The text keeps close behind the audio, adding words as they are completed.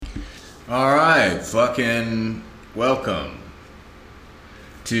Alright, fucking welcome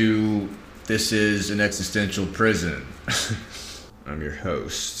to This is an Existential Prison. I'm your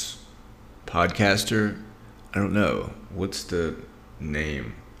host. Podcaster? I don't know. What's the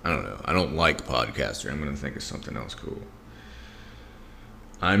name? I don't know. I don't like podcaster. I'm gonna think of something else cool.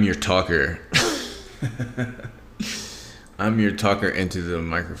 I'm your talker. I'm your talker into the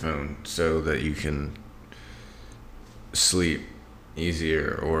microphone so that you can sleep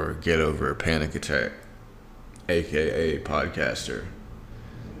easier or get over a panic attack, aka podcaster.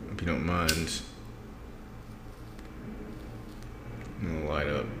 If you don't mind, I'm gonna light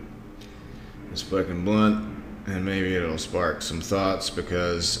up this fucking blunt and maybe it'll spark some thoughts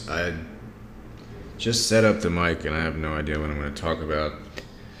because I just set up the mic and I have no idea what I'm gonna talk about.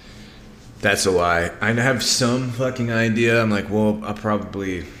 That's a lie. I have some fucking idea. I'm like, well, I'll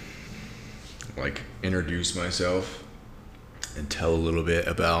probably introduce myself and tell a little bit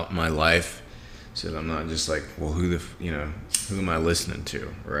about my life so that I'm not just like, well, who am I listening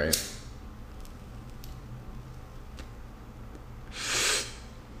to, right?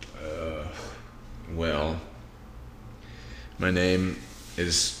 Well, my name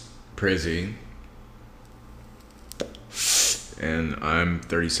is Prizzy, and I'm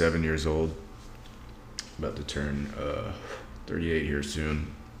 37 years old, about to turn 38 here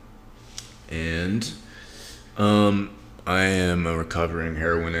soon, and I am a recovering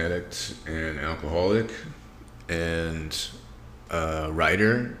heroin addict and alcoholic and a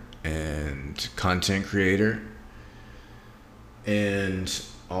writer and content creator and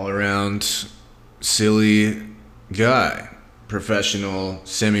all around silly guy. Professional,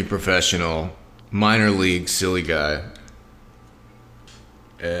 semi-professional, minor league silly guy.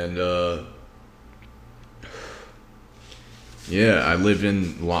 And yeah, I live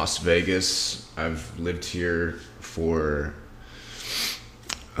in Las Vegas. I've lived here for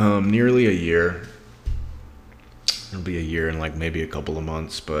nearly a year. It'll be a year in maybe a couple of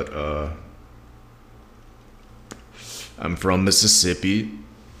months, but I'm from Mississippi.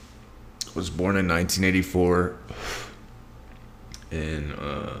 Was born in 1984 in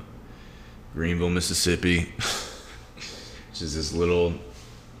Greenville, Mississippi, which is this little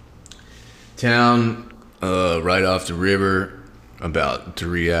town right off the river, about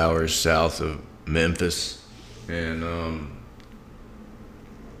 3 hours south of Memphis. And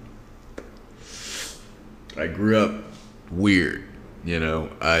I grew up weird,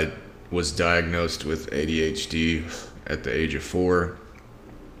 I was diagnosed with ADHD at the age of 4.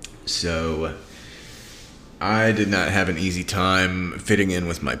 So I did not have an easy time fitting in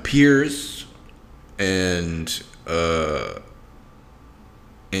with my peers, and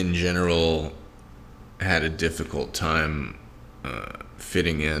in general had a difficult time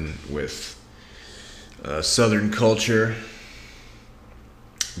fitting in with Southern culture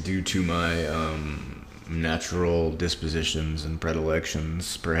due to my natural dispositions and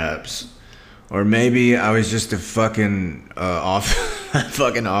predilections, perhaps. Or maybe I was just a fucking off-putting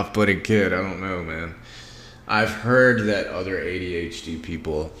kid. I don't know, man. I've heard that other ADHD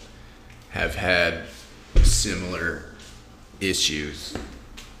people have had similar issues,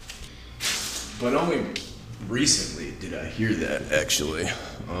 but only recently did I hear that, actually.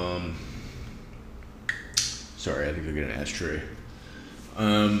 Sorry, I had to go get an ashtray.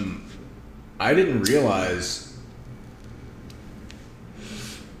 I didn't realize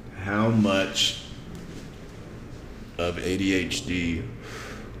how much of ADHD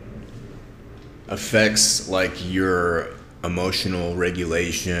affects your emotional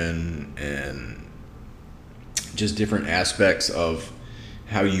regulation and just different aspects of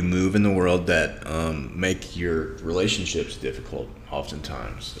how you move in the world that make your relationships difficult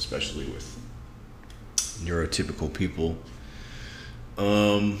oftentimes, especially with neurotypical people.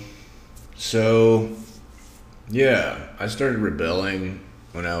 So yeah, I started rebelling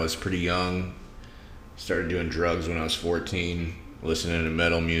when I was pretty young. Started doing drugs when I was 14, listening to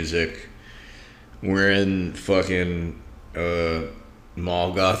metal music, wearing fucking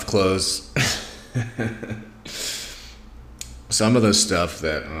mall goth clothes. Some of the stuff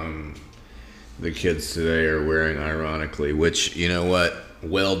that the kids today are wearing, ironically, which, you know what,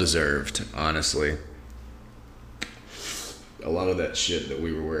 well deserved, honestly. A lot of that shit that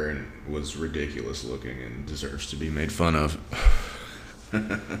we were wearing was ridiculous looking and deserves to be made fun of.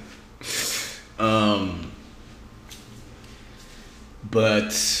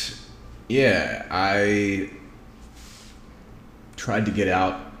 But yeah, I tried to get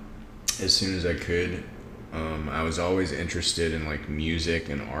out as soon as I could. I was always interested in music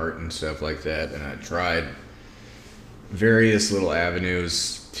and art and stuff like that, and I tried various little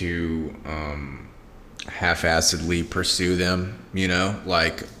avenues to half-assedly pursue them,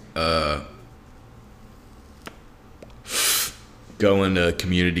 going to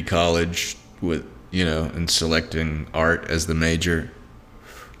community college with, and selecting art as the major.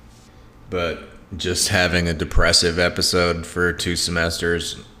 But just having a depressive episode for 2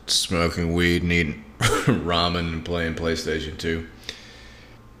 semesters, smoking weed and eating ramen and playing PlayStation 2.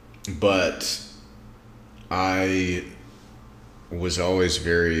 But I was always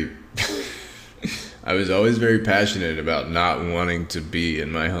very I was always very passionate about not wanting to be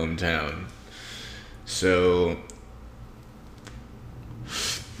in my hometown. So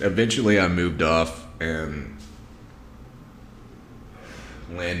eventually I moved off and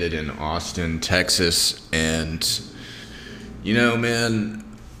landed in Austin, Texas, and man,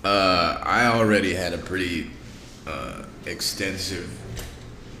 I already had a pretty extensive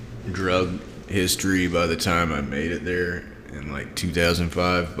drug history by the time I made it there in like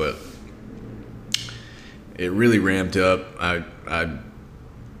 2005, but it really ramped up. I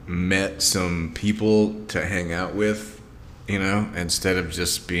met some people to hang out with, instead of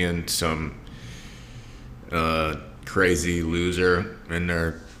just being some crazy loser in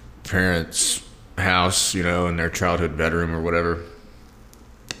their parents' house, in their childhood bedroom or whatever.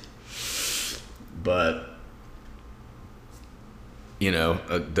 But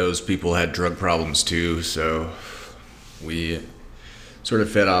those people had drug problems too, so we sort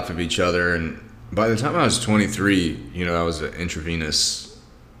of fed off of each other. And by the time I was 23, I was an intravenous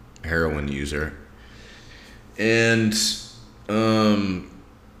heroin user. And a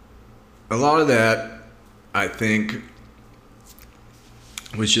lot of that, I think,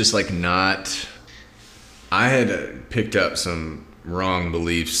 was just like not... I had picked up some wrong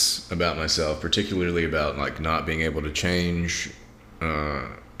beliefs about myself, particularly about like not being able to change,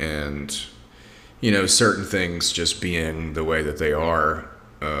 and certain things just being the way that they are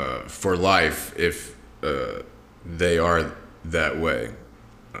for life if they are that way.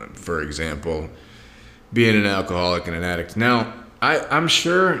 For example, being an alcoholic and an addict. Now, I'm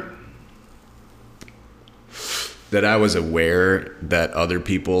sure that I was aware that other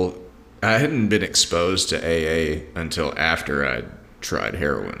people... I hadn't been exposed to AA until after I tried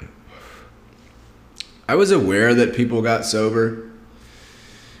heroin. I was aware that people got sober,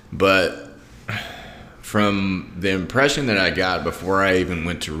 but from the impression that I got before I even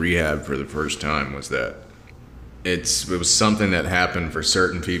went to rehab for the first time was that it was something that happened for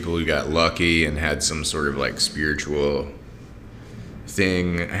certain people who got lucky and had some sort of like spiritual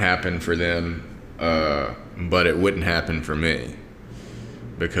thing happen for them, but it wouldn't happen for me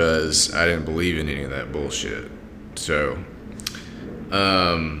because I didn't believe in any of that bullshit. So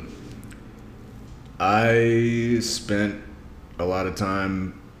I spent a lot of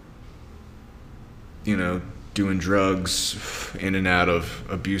time doing drugs, in and out of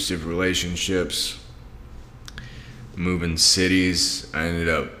abusive relationships, moving cities. I ended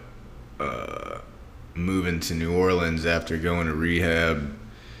up moving to New Orleans after going to rehab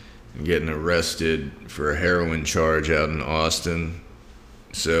and getting arrested for a heroin charge out in Austin.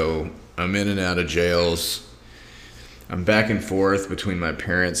 So I'm in and out of jails. I'm back and forth between my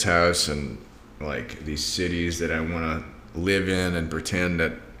parents' house and like these cities that I want to live in and pretend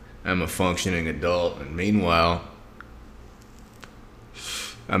that I'm a functioning adult. And meanwhile,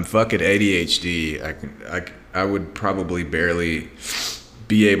 I'm fucking ADHD. I would probably barely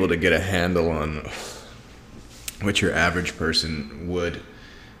be able to get a handle on what your average person would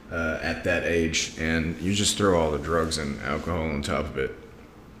at that age. And you just throw all the drugs and alcohol on top of it.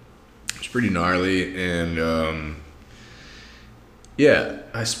 It's pretty gnarly. And yeah,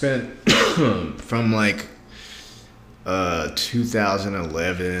 I spent from like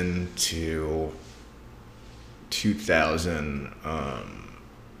 2011 to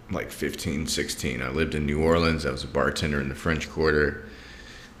 2015, 16. I lived in New Orleans. I was a bartender in the French Quarter.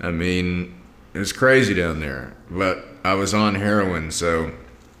 I mean, it was crazy down there, but I was on heroin, so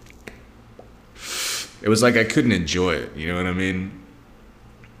it was like I couldn't enjoy it. You know what I mean?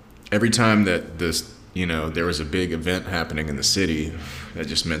 Every time that there was a big event happening in the city, that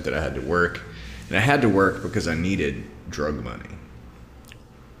just meant that I had to work. And I had to work because I needed drug money.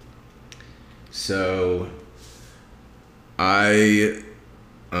 So I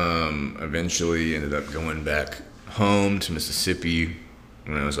eventually ended up going back home to Mississippi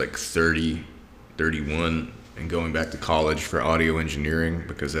when I was like 30, 31, and going back to college for audio engineering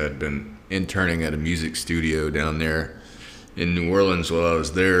because I had been interning at a music studio down there in New Orleans while I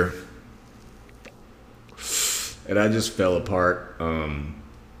was there. And I just fell apart,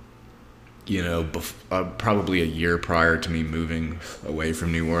 probably a year prior to me moving away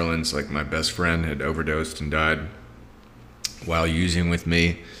from New Orleans. Like, my best friend had overdosed and died while using with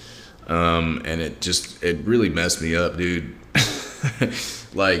me. And it really messed me up, dude.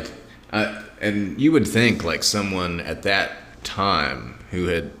 Like, and you would think like someone at that time who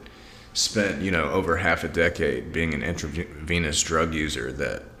had spent, over half a decade being an intravenous drug user,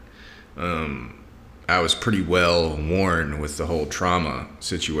 that I was pretty well worn with the whole trauma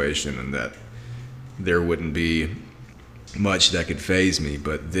situation, and that there wouldn't be much that could phase me.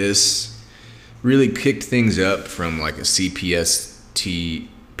 But this really kicked things up from like a PTSD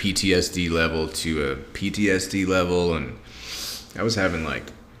level to a PTSD level, and I was having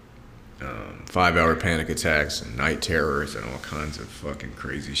like 5-hour panic attacks and night terrors and all kinds of fucking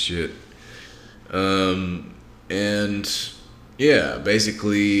crazy shit. And yeah,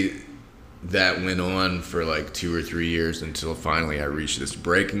 basically that went on for like 2 or 3 years until finally I reached this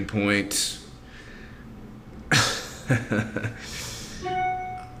breaking point.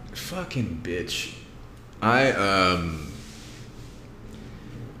 Fucking bitch.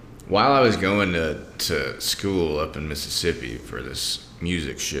 While I was going to school up in Mississippi for this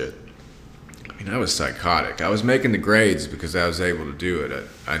music shit, I was psychotic. I was making the grades because I was able to do it.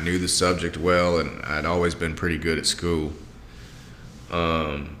 I knew the subject well, and I'd always been pretty good at school,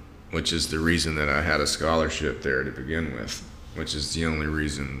 which is the reason that I had a scholarship there to begin with, which is the only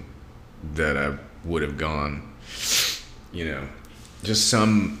reason that I would have gone, just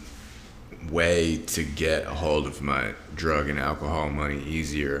some way to get a hold of my drug and alcohol money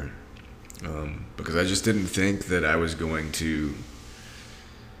easier, because I just didn't think that I was going to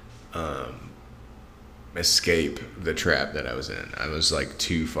escape the trap that I was in. I was like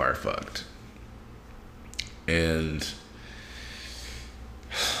too far fucked. And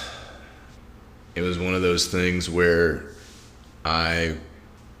it was one of those things where I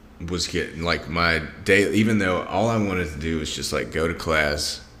was getting like my day, even though all I wanted to do was just like go to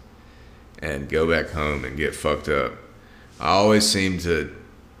class and go back home and get fucked up. I always seemed to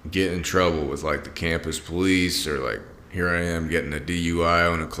get in trouble with like the campus police, or like here I am getting a DUI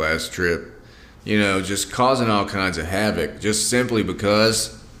on a class trip. Just causing all kinds of havoc, just simply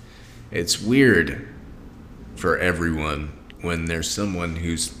because it's weird for everyone when there's someone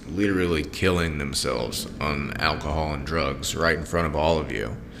who's literally killing themselves on alcohol and drugs right in front of all of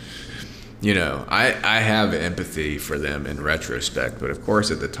you. I have empathy for them in retrospect, but of course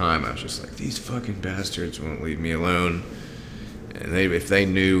at the time I was just like, these fucking bastards won't leave me alone. And if they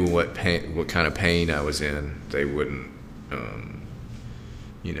knew what kind of pain I was in, they wouldn't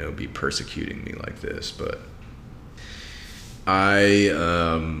be persecuting me like this. But I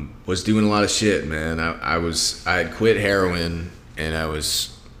was doing a lot of shit, man. I had quit heroin, and I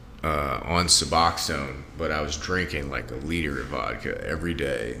was on Suboxone, but I was drinking like a liter of vodka every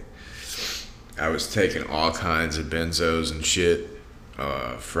day. I was taking all kinds of benzos and shit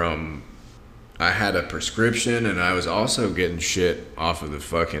I had a prescription, and I was also getting shit off of the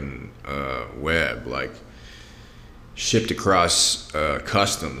fucking web, like shipped across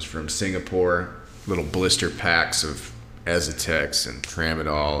customs from Singapore, little blister packs of Ezatex and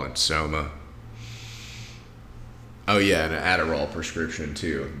Tramadol and Soma. Oh yeah, and an Adderall prescription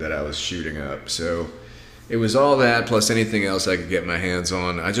too that I was shooting up. So it was all that plus anything else I could get my hands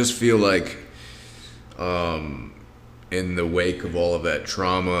on. I just feel like in the wake of all of that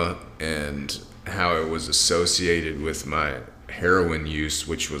trauma and how it was associated with my heroin use,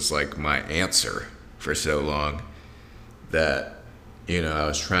 which was like my answer for so long, that I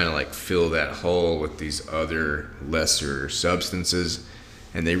was trying to like fill that hole with these other lesser substances,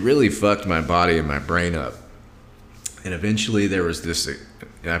 and they really fucked my body and my brain up. And eventually there was this,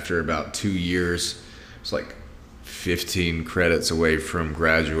 after about 2 years, it was like 15 credits away from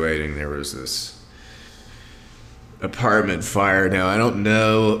graduating, there was this apartment fire. Now I don't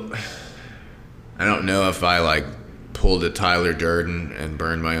know if I like pulled a Tyler Durden and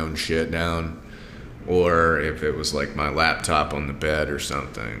burned my own shit down, or if it was like my laptop on the bed or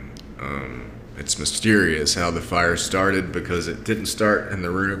something. It's mysterious how the fire started, because it didn't start in the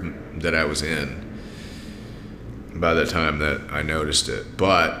room that I was in by the time that I noticed it.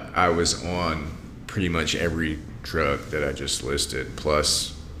 But I was on pretty much every drug that I just listed,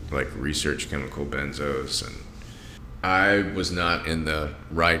 plus like research chemical benzos, and I was not in the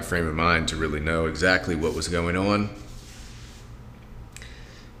right frame of mind to really know exactly what was going on.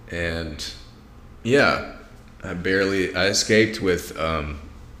 And yeah, I escaped with a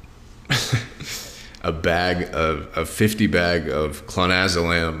 50 bag of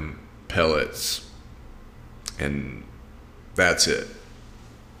clonazepam pellets, and that's it.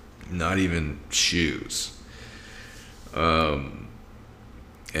 Not even shoes. And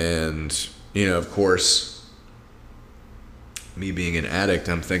of course, me being an addict,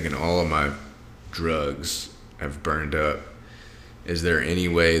 I'm thinking all of my drugs have burned up. Is there any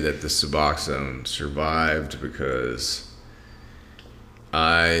way that the Suboxone survived? Because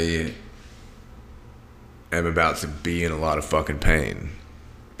I am about to be in a lot of fucking pain.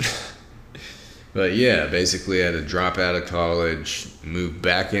 But yeah, basically I had to drop out of college, move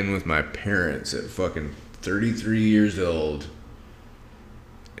back in with my parents at fucking 33 years old.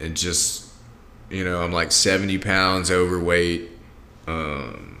 And just, I'm like 70 pounds overweight.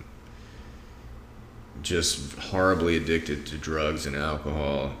 Just horribly addicted to drugs and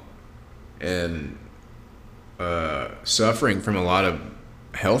alcohol. And suffering from a lot of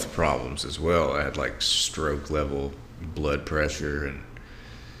health problems as well. I had like stroke level blood pressure and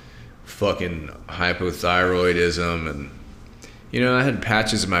fucking hypothyroidism, and I had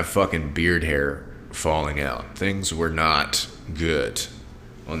patches of my fucking beard hair falling out. Things were not good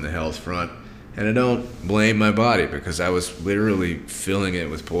on the health front, and I don't blame my body because I was literally filling it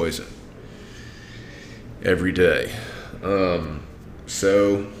with poison every day.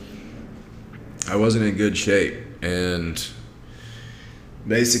 So I wasn't in good shape, and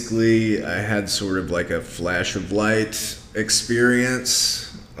basically I had sort of like a flash of light experience.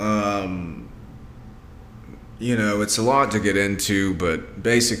 It's a lot to get into, but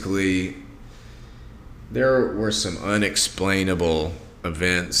basically there were some unexplainable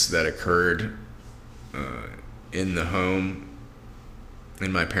events that occurred in the home,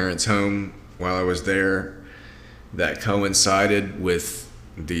 in my parents' home while I was there, that coincided with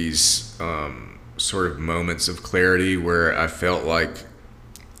these sort of moments of clarity where I felt like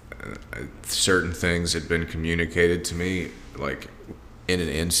certain things had been communicated to me like in an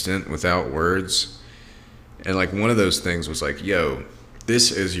instant without words. And like one of those things was like, yo,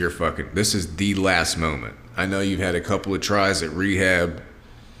 this is the last moment. I know you've had a couple of tries at rehab,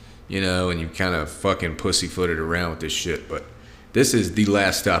 and you kind of fucking pussyfooted around with this shit, but this is the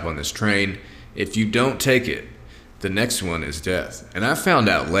last stop on this train. If you don't take it, the next one is death. And I found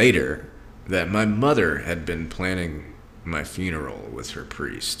out later that my mother had been planning my funeral with her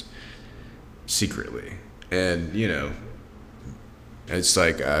priest secretly. And, it's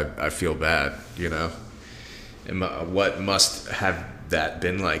like I feel bad, And what must have that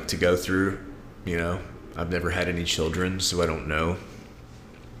been like to go through, I've never had any children, so I don't know.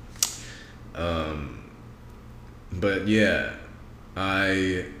 But yeah,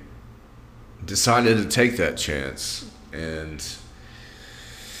 I decided to take that chance, and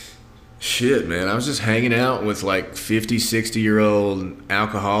shit, man, I was just hanging out with like 50, 60-year-old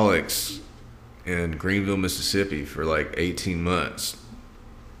alcoholics in Greenville, Mississippi for like 18 months.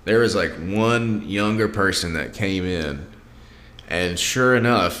 There was like one younger person that came in, and sure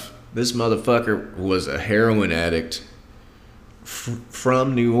enough, this motherfucker was a heroin addict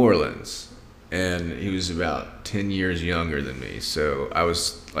from New Orleans. And he was about 10 years younger than me. So I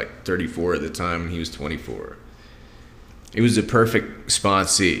was like 34 at the time, and he was 24. He was a perfect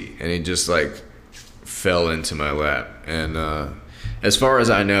sponsee, and he just like fell into my lap. And as far as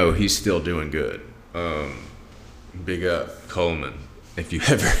I know, he's still doing good. Big up, Coleman, if you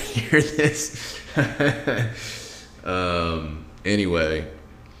ever hear this. Anyway,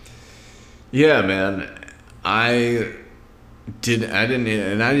 yeah, man, I didn't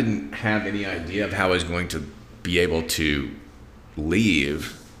have any idea of how I was going to be able to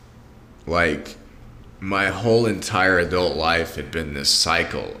leave. Like, my whole entire adult life had been this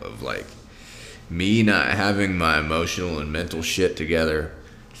cycle of like me not having my emotional and mental shit together,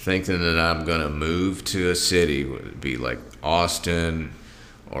 thinking that I'm gonna move to a city, would it be like Austin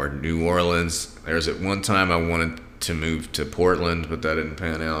or New Orleans. There's at one time I wanted to move to Portland, but that didn't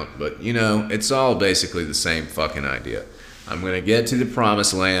pan out. But it's all basically the same fucking idea. I'm going to get to the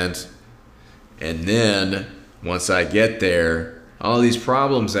promised land, and then once I get there, all these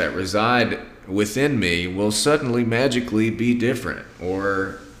problems that reside within me will suddenly magically be different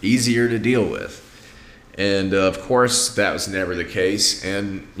or easier to deal with. And of course, that was never the case.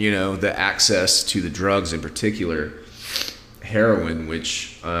 And, the access to the drugs in particular, heroin,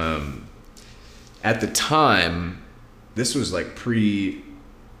 which at the time, this was like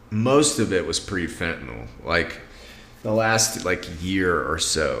most of it was pre-fentanyl. Like, the last year or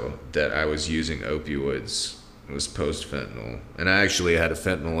so that I was using opioids was post-fentanyl. And I actually had a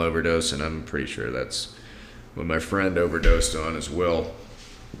fentanyl overdose, and I'm pretty sure that's what my friend overdosed on as well.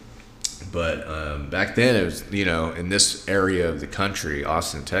 But back then, it was, in this area of the country,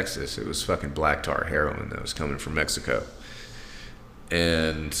 Austin, Texas, it was fucking black tar heroin that was coming from Mexico.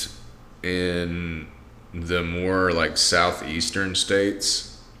 And in the more southeastern states,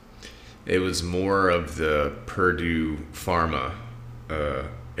 it was more of the Purdue Pharma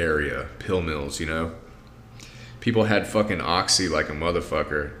area, pill mills, People had fucking Oxy like a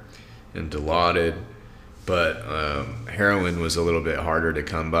motherfucker and Dilaudid, but heroin was a little bit harder to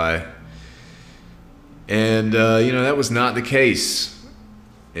come by. And, that was not the case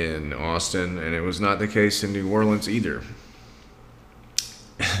in Austin, and it was not the case in New Orleans either.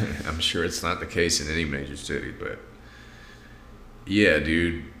 I'm sure it's not the case in any major city, but yeah,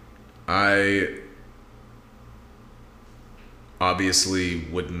 dude, I obviously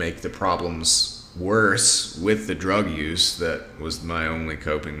would make the problems worse with the drug use. That was my only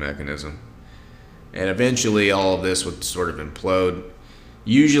coping mechanism. And eventually all of this would sort of implode.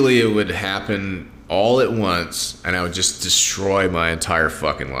 Usually it would happen all at once, and I would just destroy my entire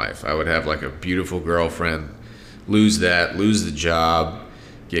fucking life. I would have like a beautiful girlfriend, lose the job,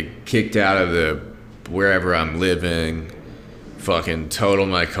 get kicked out of the wherever I'm living, fucking total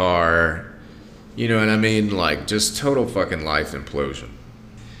my car. You know what I mean? Like, just total fucking life implosion.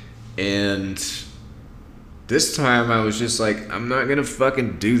 And this time I was just like, I'm not gonna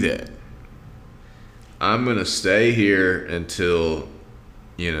fucking do that. I'm gonna stay here until,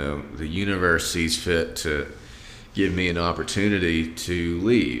 the universe sees fit to give me an opportunity to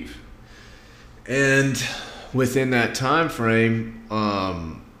leave. And within that time frame,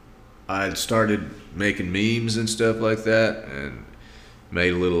 I'd started making memes and stuff like that, and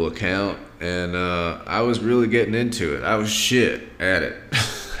made a little account, and I was really getting into it. I was shit at it.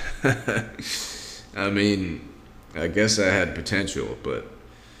 I mean, I guess I had potential, but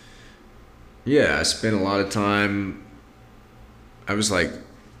yeah, I spent a lot of time. I was like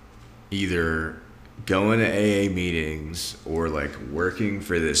either going to AA meetings or like working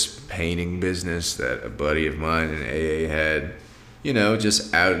for this painting business that a buddy of mine in AA had,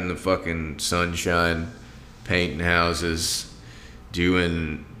 just out in the fucking sunshine, painting houses,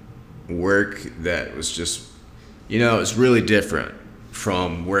 doing work that was just, it's really different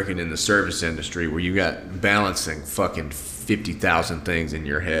from working in the service industry where you got balancing fucking 50,000 things in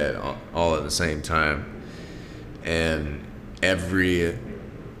your head all at the same time, and every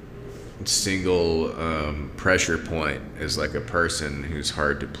single pressure point is like a person who's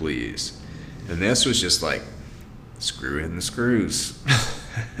hard to please. And this was just like, screw in the screws.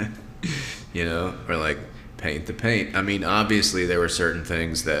 Or like paint the paint. I mean, obviously there were certain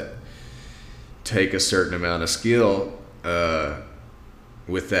things that take a certain amount of skill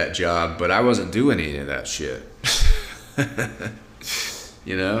with that job, but I wasn't doing any of that shit.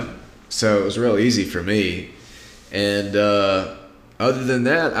 So it was real easy for me. And other than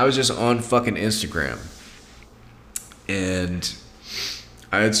that, I was just on fucking Instagram. And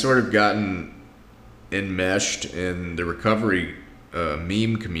I had sort of gotten enmeshed in the recovery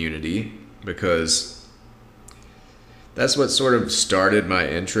meme community, because that's what sort of started my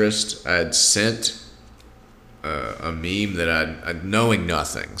interest. I had sent a meme that I'd knowing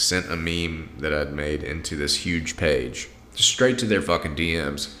nothing, sent a meme that I'd made into this huge page, straight to their fucking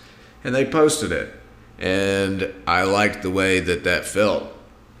DMs, and they posted it. And I liked the way that felt,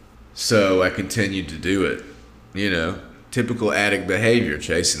 so I continued to do it. Typical addict behavior,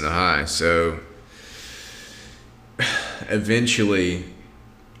 chasing the high. So eventually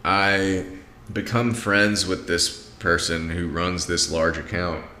I become friends with this person who runs this large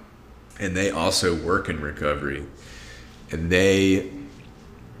account, and they also work in recovery, and they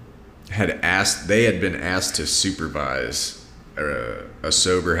had been asked to supervise a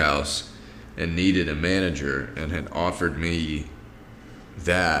sober house and needed a manager, and had offered me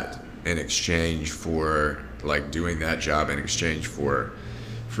that in exchange for like doing that job in exchange for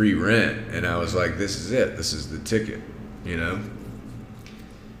free rent. And I was like, this is it, this is the ticket,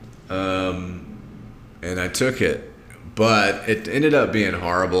 and I took it, but it ended up being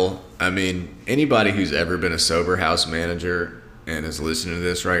horrible. I mean, anybody who's ever been a sober house manager and is listening to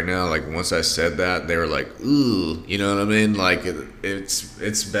this right now, like, once I said that, they were like, ooh, you know what I mean? Like,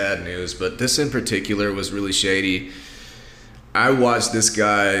 it's bad news. But this in particular was really shady. I watched this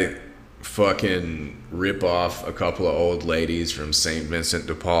guy fucking rip off a couple of old ladies from St. Vincent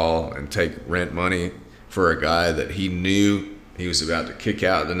de Paul and take rent money for a guy that he knew he was about to kick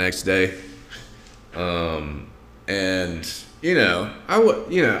out the next day. And I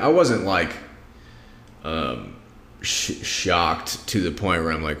wasn't like shocked to the point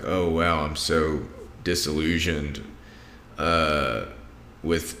where I'm like, oh wow, I'm so disillusioned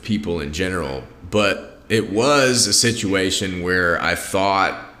with people in general. But it was a situation where I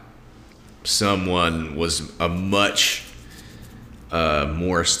thought someone was a much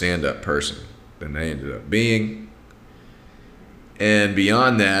more stand-up person than they ended up being. And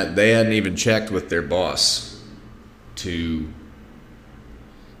beyond that, they hadn't even checked with their boss to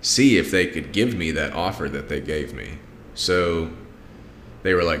see if they could give me that offer that they gave me. So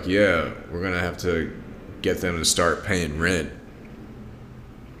they were like, yeah, we're going to have to get them to start paying rent,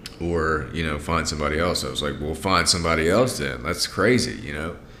 or, find somebody else. I was like, well, find somebody else then. That's crazy,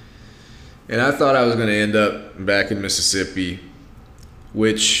 And I thought I was going to end up back in Mississippi,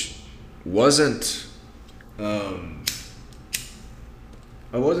 which wasn't, um,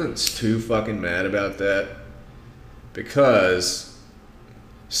 I wasn't too fucking mad about that because,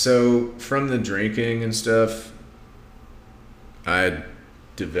 so from the drinking and stuff, I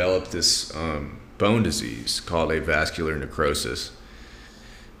developed this bone disease called avascular necrosis.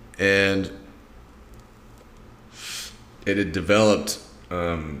 And it had developed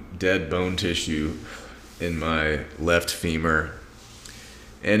dead bone tissue in my left femur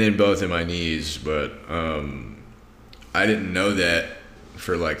and in both of my knees, but I didn't know that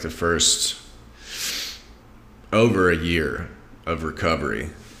for like the first over a year of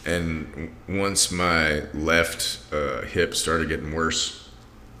recovery. And once my left hip started getting worse,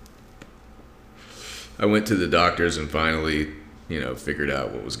 I went to the doctors and finally, figured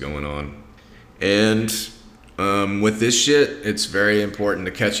out what was going on. And with this shit, it's very important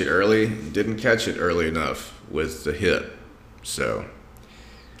to catch it early. Didn't catch it early enough with the hip. So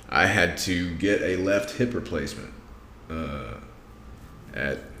I had to get a left hip replacement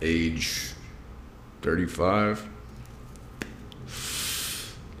at age 35.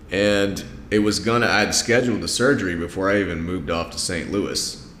 And I'd scheduled the surgery before I even moved off to St.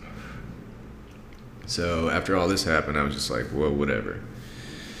 Louis. So after all this happened, I was just like, well, whatever.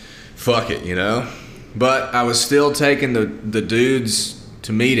 Fuck it, But I was still taking the dudes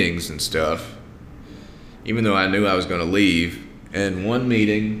to meetings and stuff, even though I knew I was going to leave. And one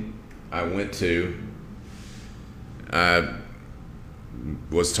meeting I went to, I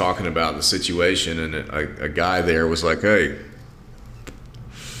was talking about the situation, and a guy there was like, hey,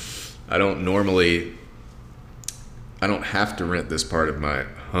 I don't have to rent this part of my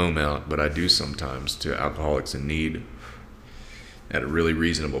home out, but I do sometimes to alcoholics in need at a really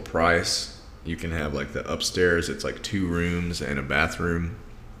reasonable price. You can have like the upstairs, it's like 2 rooms and a bathroom.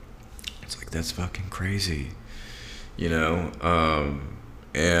 It's like, that's fucking crazy,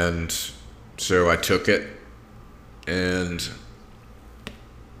 and so I took it and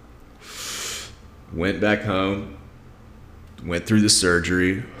went back home, went through the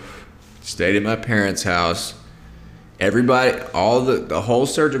surgery, stayed at my parents' house. Everybody, the whole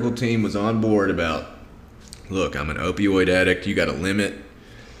surgical team was on board about, look, I'm an opioid addict. You got to limit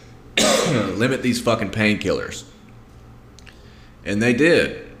these fucking painkillers. And they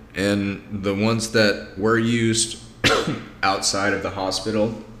did. And the ones that were used outside of the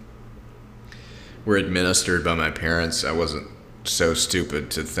hospital were administered by my parents. I wasn't so stupid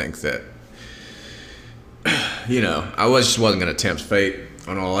to think that, I just wasn't going to tempt fate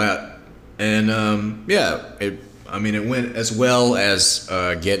on all that. And, it went as well as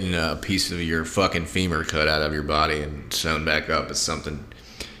getting a piece of your fucking femur cut out of your body and sewn back up as something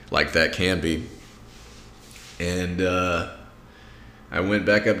like that can be. And I went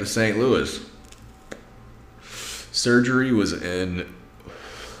back up to St. Louis. Surgery was in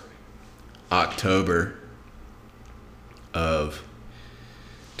October of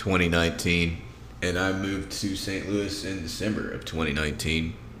 2019, and I moved to St. Louis in December of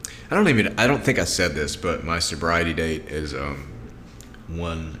 2019. I don't think I said this, but my sobriety date is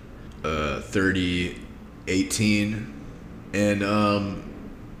 1/30/18. And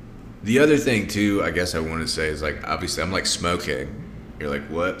the other thing too, I guess I want to say is, like, obviously I'm like smoking. You're like,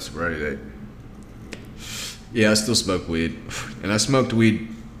 what? Sobriety date? Yeah, I still smoke weed. And I smoked weed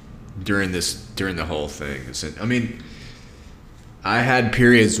during the whole thing. I had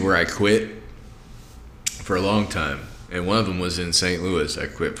periods where I quit for a long time. And one of them was in St. Louis. I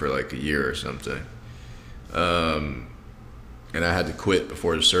quit for like a year or something. And I had to quit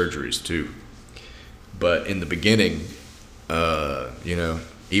before the surgeries too. But in the beginning,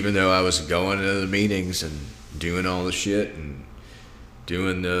 even though I was going to the meetings and doing all the shit and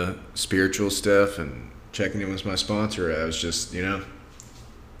doing the spiritual stuff and checking in with my sponsor, I was just,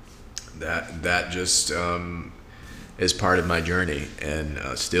 that just is part of my journey, and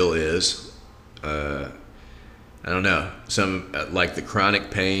still is. I don't know, some like the chronic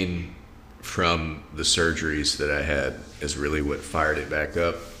pain from the surgeries that I had is really what fired it back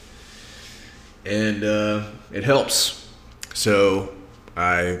up, and it helps. So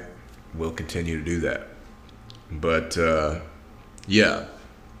I will continue to do that. But yeah,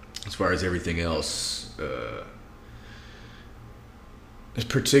 as far as everything else,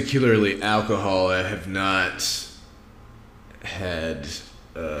 particularly alcohol, I have not had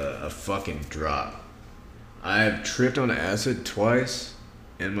a fucking drop. I've tripped on acid twice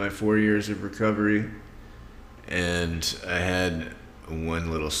in my 4 years of recovery, and I had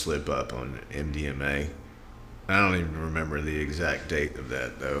one little slip up on MDMA. I don't even remember the exact date of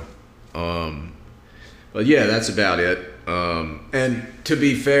that though. But yeah, that's about it. And to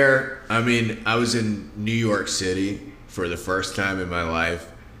be fair, I was in New York City for the first time in my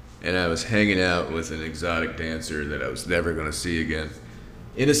life, and I was hanging out with an exotic dancer that I was never going to see again,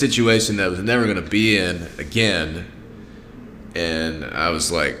 in a situation that I was never going to be in again. And I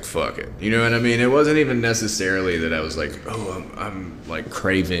was like, fuck it. You know what I mean? It wasn't even necessarily that I was like, oh, I'm like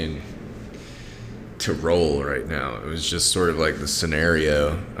craving to roll right now. It was just sort of like the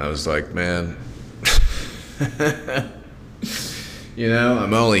scenario. I was like, man, you know,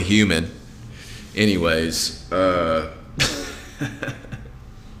 I'm only human. Anyways,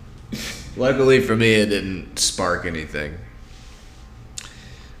 luckily for me, it didn't spark anything.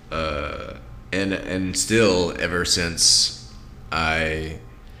 And still, ever since I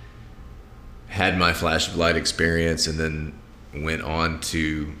had my flash of light experience and then went on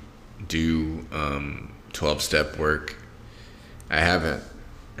to do 12-step work, I haven't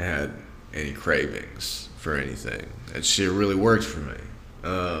had any cravings for anything. That shit really worked for me.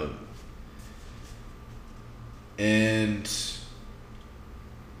 And,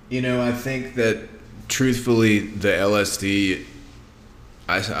 you know, I think that truthfully, the LSD,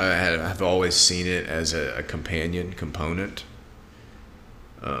 I've always seen it as a companion component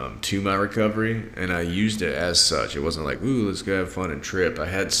to my recovery, and I used it as such. It wasn't like, ooh, let's go have fun and trip. I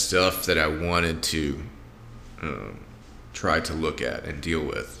had stuff that I wanted to try to look at and deal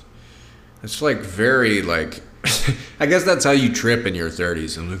with. It's like very like, I guess that's how you trip in your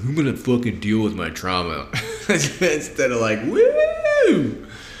 30s. I'm like, I'm gonna fucking deal with my trauma instead of like, woo.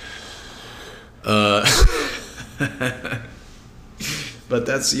 But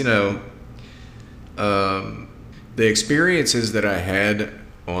that's, you know, the experiences that I had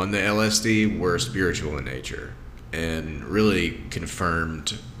on the LSD were spiritual in nature and really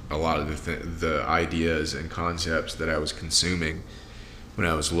confirmed a lot of the ideas and concepts that I was consuming when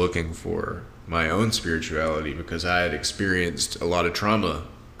I was looking for my own spirituality, because I had experienced a lot of trauma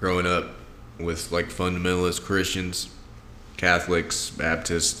growing up with like fundamentalist Christians, Catholics,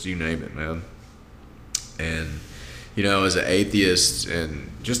 Baptists, you name it, man. And, you know, as an atheist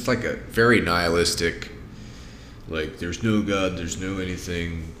and just like a very nihilistic, like, there's no God, there's no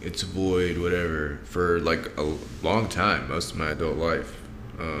anything, it's a void, whatever, for like a long time, most of my adult life.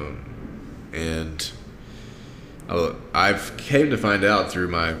 And I've came to find out through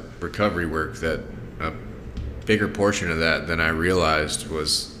my recovery work that a bigger portion of that than I realized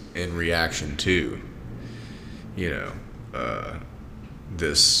was in reaction to, you know,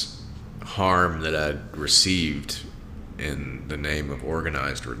 this harm that I'd received in the name of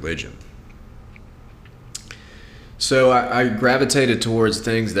organized religion. So I gravitated towards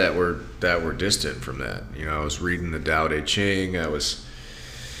things that were distant from that. You know, I was reading the Tao Te Ching. I was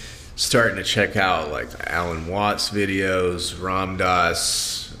starting to check out like the Alan Watts videos, Ram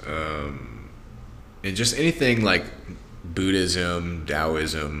Dass, and just anything like Buddhism,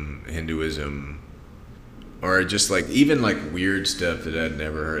 Taoism, Hinduism, or just like even like weird stuff that I'd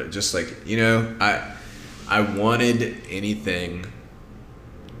never heard. Just like, you know, I wanted anything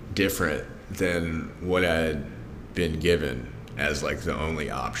different than what I had been given as like the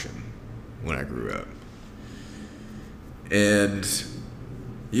only option when I grew up. And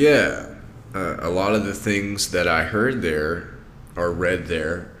yeah, a lot of the things that I heard there or read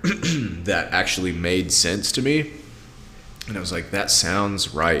there that actually made sense to me, and I was like, that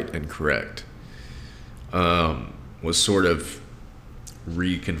sounds right and correct, was sort of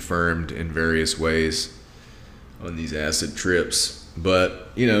reconfirmed in various ways on these acid trips.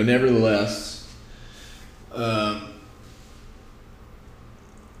 But, you know, nevertheless,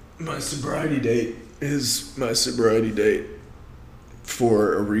 my sobriety date is my sobriety date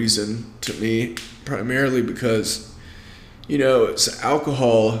for a reason to me, primarily because, you know, it's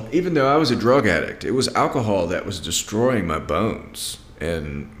alcohol. Even though I was a drug addict, it was alcohol that was destroying my bones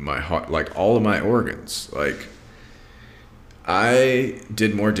and my heart, like all of my organs. Like, I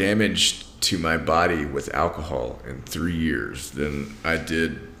did more damage to my body with alcohol in 3 years than I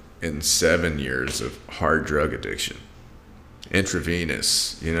did in 7 years of hard drug addiction.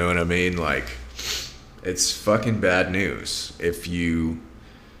 Intravenous, you know what I mean? Like, it's fucking bad news if you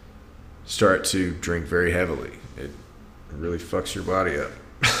start to drink very heavily. It really fucks your body up.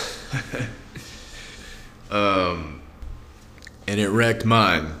 And it wrecked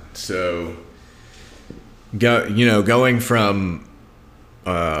mine. So, going from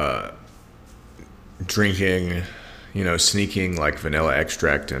drinking, you know, sneaking like vanilla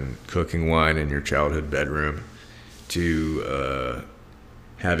extract and cooking wine in your childhood bedroom to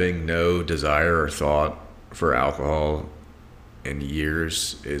having no desire or thought for alcohol in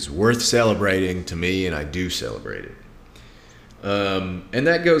years is worth celebrating to me, and I do celebrate it. And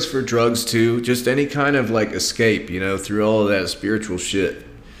that goes for drugs too, just any kind of like escape, you know, through all of that spiritual shit.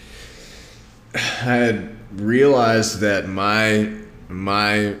 I had realized that my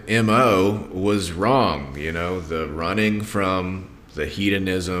MO was wrong. The running from the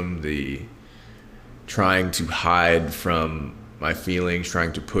hedonism, the trying to hide from my feelings,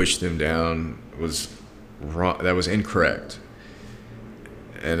 trying to push them down was wrong. That was incorrect.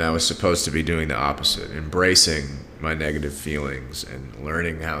 And I was supposed to be doing the opposite, embracing my negative feelings and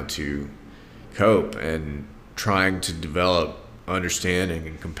learning how to cope and trying to develop understanding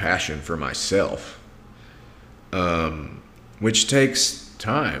and compassion for myself, which takes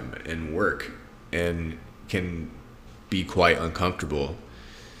time and work and can be quite uncomfortable,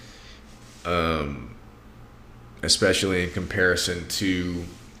 especially in comparison to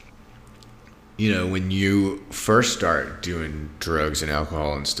when you first start doing drugs and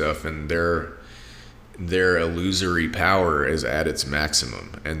alcohol and stuff, and their illusory power is at its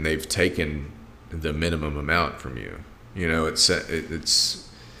maximum, and they've taken the minimum amount from you. It's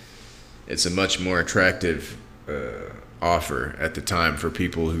a much more attractive offer at the time for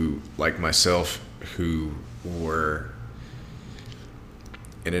people who, like myself, who were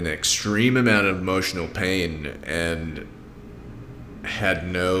in an extreme amount of emotional pain and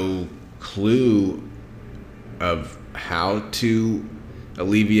had no clue of how to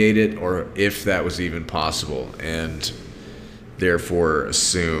alleviate it or if that was even possible, and therefore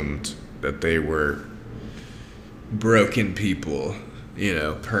assumed that they were broken people,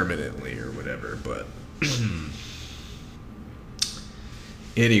 permanently or whatever. But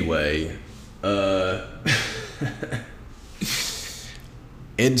anyway,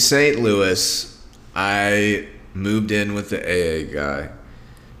 in St. Louis, I moved in with the AA guy,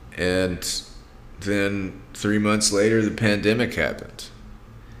 and then 3 months later, the pandemic happened.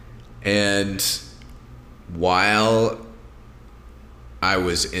 And while I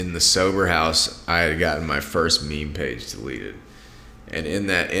was in the sober house, I had gotten my first meme page deleted. And in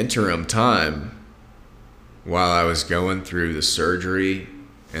that interim time, while I was going through the surgery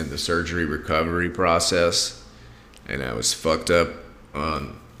and the surgery recovery process, and I was fucked up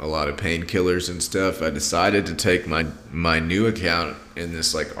on a lot of painkillers and stuff, I decided to take my new account in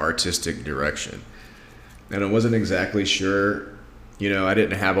this like artistic direction. And I wasn't exactly sure, I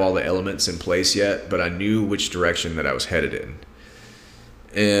didn't have all the elements in place yet, but I knew which direction that I was headed in.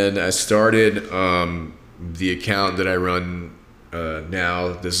 And I started the account that I run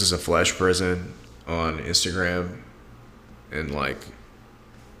now. This is a flesh prison on Instagram in like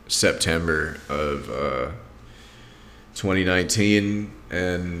September of 2019,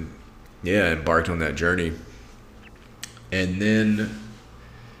 and embarked on that journey. And then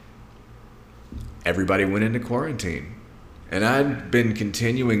everybody went into quarantine, and I'd been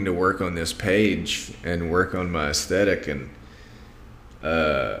continuing to work on this page and work on my aesthetic, and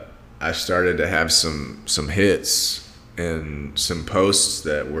I started to have some hits and some posts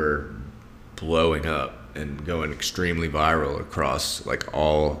that were blowing up and going extremely viral across like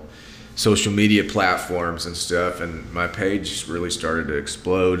all social media platforms and stuff, and my page really started to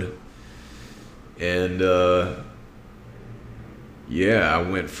explode. And I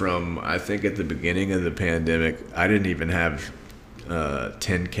went from, I think at the beginning of the pandemic, I didn't even have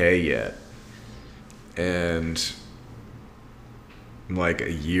 10K yet, and like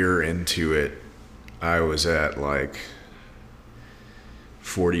a year into it, I was at like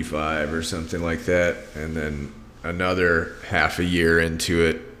 45 or something like that, and then another half a year into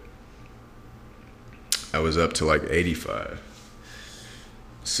it, I was up to like 85.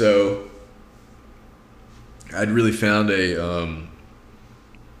 So I'd really found an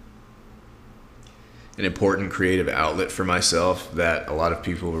important creative outlet for myself that a lot of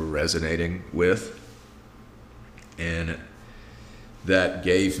people were resonating with, and that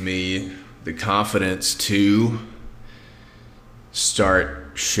gave me the confidence to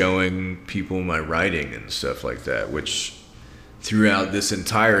start showing people my writing and stuff like that, which throughout this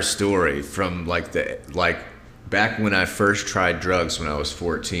entire story, from like back when I first tried drugs when I was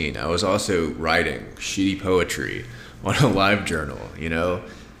 14, I was also writing shitty poetry on a live journal,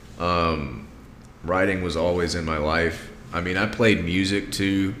 writing was always in my life. I mean, I played music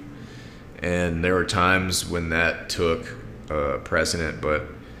too, and there were times when that took precedent, but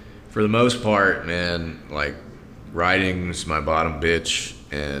for the most part, man, like writing's my bottom bitch.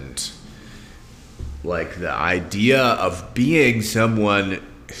 And like the idea of being someone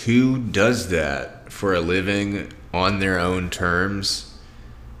who does that for a living on their own terms,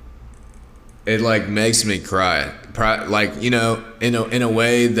 it like makes me cry. Like, in a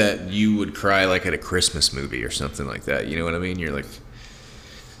way that you would cry like at a Christmas movie or something like that. You know what I mean? You're like,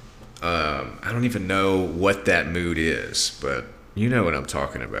 I don't even know what that mood is, but you know what I'm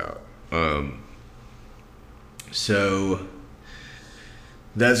talking about. So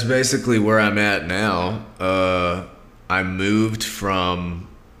that's basically where I'm at now. I moved from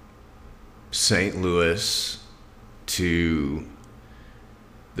St. Louis to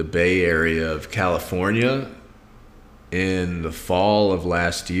the Bay Area of California in the fall of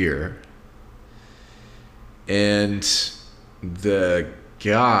last year. And the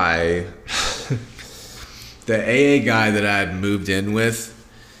guy, the AA guy that I had moved in with,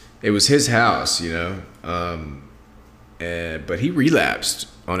 it was his house, you know. But he relapsed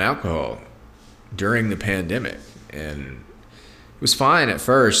on alcohol during the pandemic. And it was fine at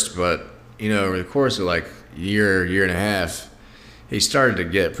first, but, you know, over the course of like year and a half, he started to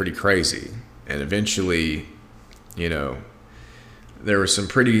get pretty crazy. And eventually, you know, there were some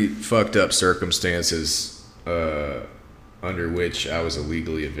pretty fucked up circumstances under which I was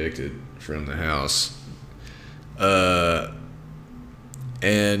illegally evicted from the house.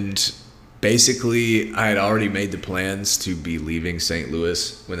 And basically, I had already made the plans to be leaving St.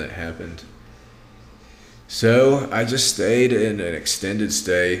 Louis when that happened. So I just stayed in an extended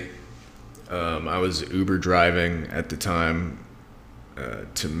stay. I was Uber driving at the time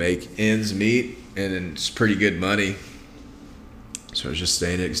to make ends meet, and it's pretty good money. So I was just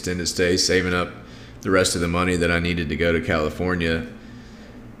staying in an extended stay, saving up the rest of the money that I needed to go to California.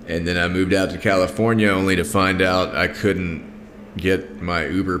 And then I moved out to California only to find out I couldn't get my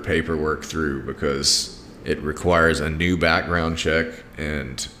Uber paperwork through because it requires a new background check,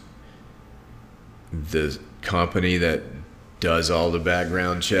 and the company that does all the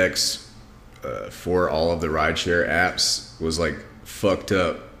background checks for all of the rideshare apps was like fucked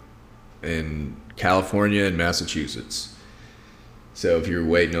up in California and Massachusetts. So if you're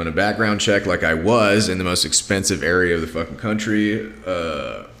waiting on a background check like I was in the most expensive area of the fucking country,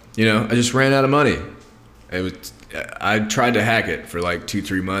 you know, I just ran out of money. I tried to hack it for like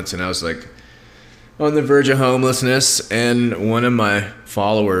 2-3 months, and I was like on the verge of homelessness, and one of my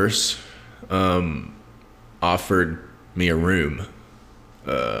followers offered me a room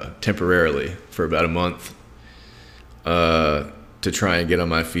temporarily for about a month to try and get on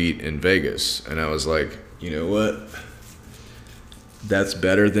my feet in Vegas. And I was like, you know what? That's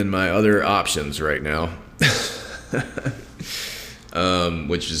better than my other options right now,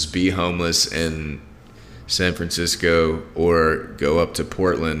 which is be homeless in San Francisco or go up to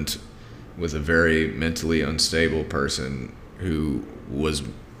Portland with a very mentally unstable person who was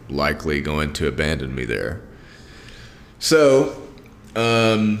likely going to abandon me there. So,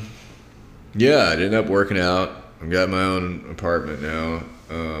 yeah, it ended up working out. I've got my own apartment now.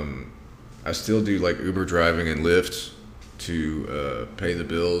 I still do like Uber driving and Lyft to pay the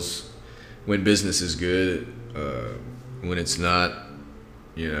bills when business is good. When it's not,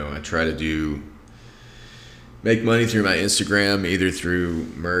 you know, I try to make money through my Instagram, either through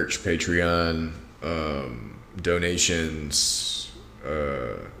merch, Patreon, donations,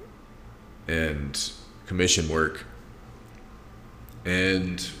 and commission work.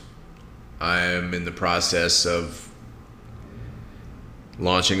 And I am in the process of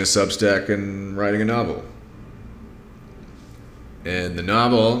launching a Substack and writing a novel. And the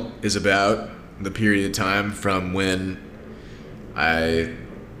novel is about the period of time from when I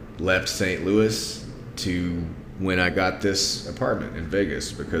left St. Louis to when I got this apartment in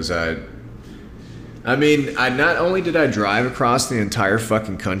Vegas, because I not only did I drive across the entire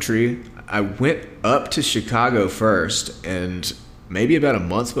fucking country, I went up to Chicago first, and maybe about a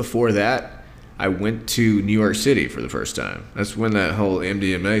month before that, I went to New York City for the first time. That's when that whole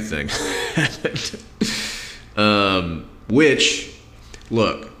MDMA thing happened. Which,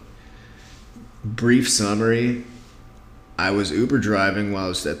 look, brief summary, I was Uber driving while I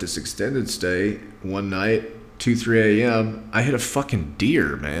was at this extended stay one night, 2-3 a.m. I hit a fucking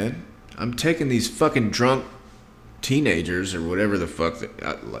deer, man. I'm taking these fucking drunk teenagers or whatever the fuck.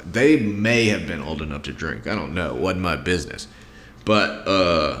 They may have been old enough to drink. I don't know. It wasn't my business. But,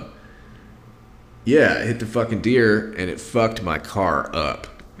 yeah, I hit the fucking deer and it fucked my car up.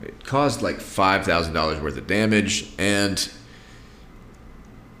 It caused like $5,000 worth of damage, and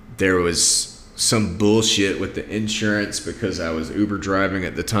there was some bullshit with the insurance because I was Uber driving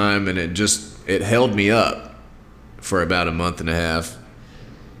at the time, and it held me up for about a month and a half.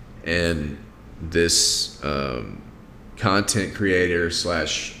 And this content creator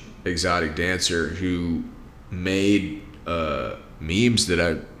 / exotic dancer who made memes that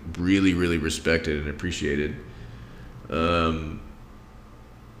I really, really respected and appreciated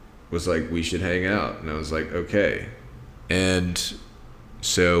was like, we should hang out. And I was like, okay. And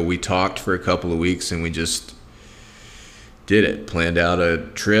so we talked for a couple of weeks, and we just did it. Planned out a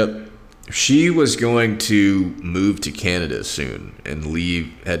trip. She was going to move to Canada soon and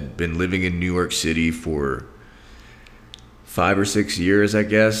leave. Had been living in New York City for 5 or 6 years, I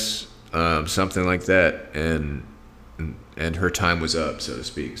guess, something like that, and her time was up, so to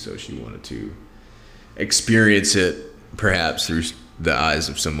speak. So she wanted to experience it, perhaps through the eyes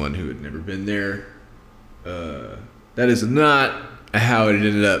of someone who had never been there. That is not how it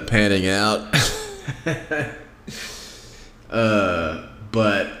ended up panning out.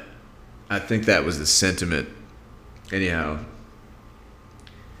 But I think that was the sentiment. Anyhow,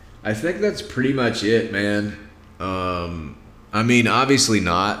 I think that's pretty much it, man. I mean, obviously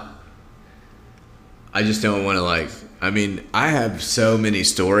not. I just don't want to I have so many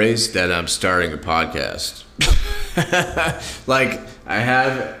stories that I'm starting a podcast. I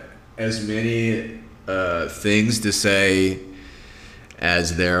have as many things to say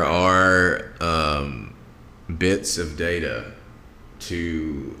as there are bits of data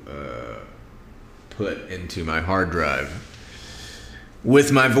to put into my hard drive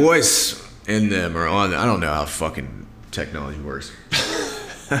with my voice in them or on. I don't know how fucking technology works.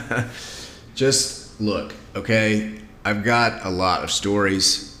 Just look, okay? I've got a lot of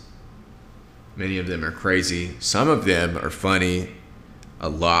stories. Many of them are crazy. Some of them are funny. A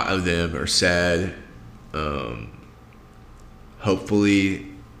lot of them are sad. Hopefully,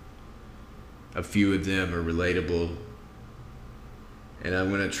 a few of them are relatable. And I'm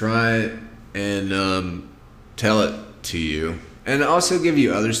going to try and tell it to you. And also give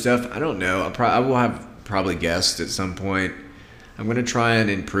you other stuff. I don't know. I will have probably guests at some point. I'm going to try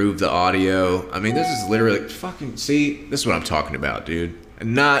and improve the audio. I mean, this is literally fucking... See, this is what I'm talking about, dude.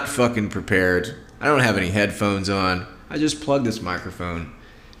 I'm not fucking prepared. I don't have any headphones on. I just plugged this microphone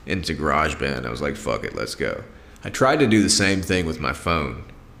into GarageBand. I was like, fuck it, let's go. I tried to do the same thing with my phone.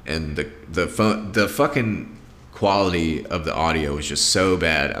 And the fucking quality of the audio was just so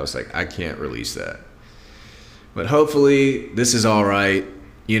bad. I was like, I can't release that. But hopefully this is all right,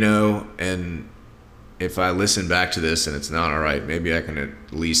 and if I listen back to this and it's not all right, maybe I can at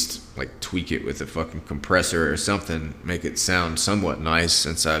least tweak it with a fucking compressor or something, make it sound somewhat nice,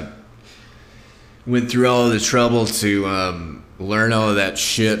 since I went through all of the trouble to learn all of that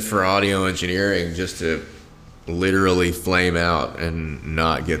shit for audio engineering just to literally flame out and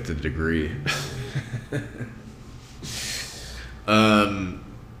not get the degree.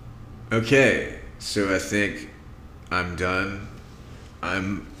 Okay, so I think I'm done.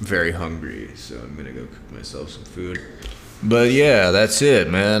 I'm very hungry, so I'm gonna go cook myself some food. But yeah, that's it,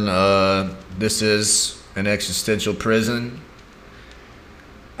 man. This is an existential prison.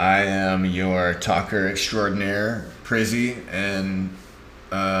 I am your talker extraordinaire, Prizzy, and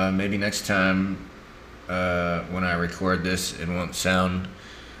maybe next time when I record this, it won't sound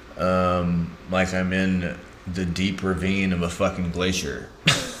like I'm in the deep ravine of a fucking glacier.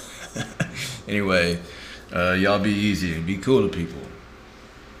 Anyway, y'all be easy and be cool to people.